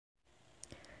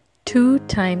2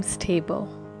 times table.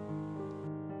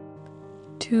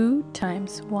 2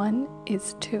 times 1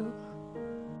 is 2.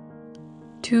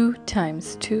 2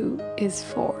 times 2 is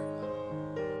 4.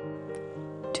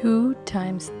 2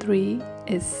 times 3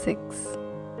 is 6.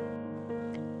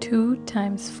 2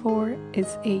 times 4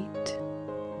 is 8.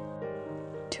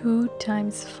 2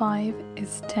 times 5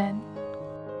 is 10.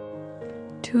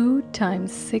 2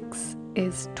 times 6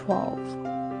 is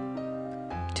 12.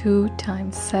 2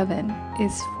 times 7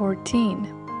 is 14.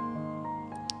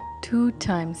 2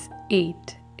 times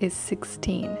 8 is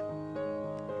 16.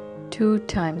 2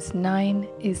 times 9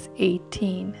 is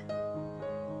 18.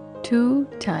 2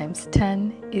 times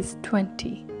 10 is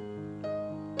 20.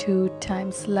 2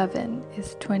 times 11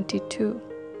 is 22.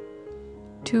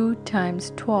 2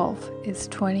 times 12 is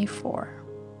 24.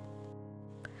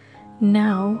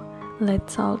 Now,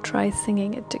 let's all try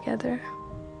singing it together.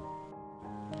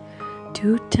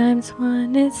 2 times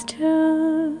 1 is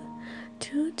 2.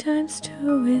 2 times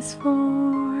 2 is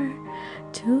 4.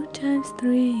 2 times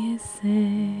 3 is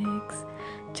 6.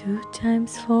 2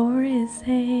 times 4 is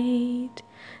 8.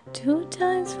 2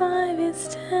 times 5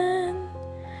 is 10.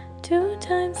 2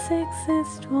 times 6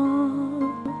 is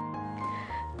 12.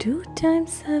 2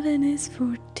 times 7 is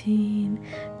 14.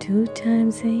 2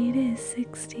 times 8 is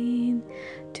 16.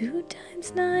 2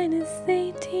 times 9 is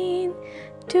 18.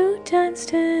 2 times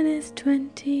 10 is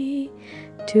 20.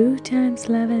 2 times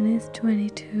 11 is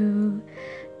 22.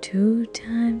 2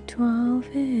 times 12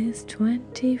 is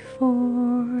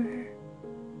 24.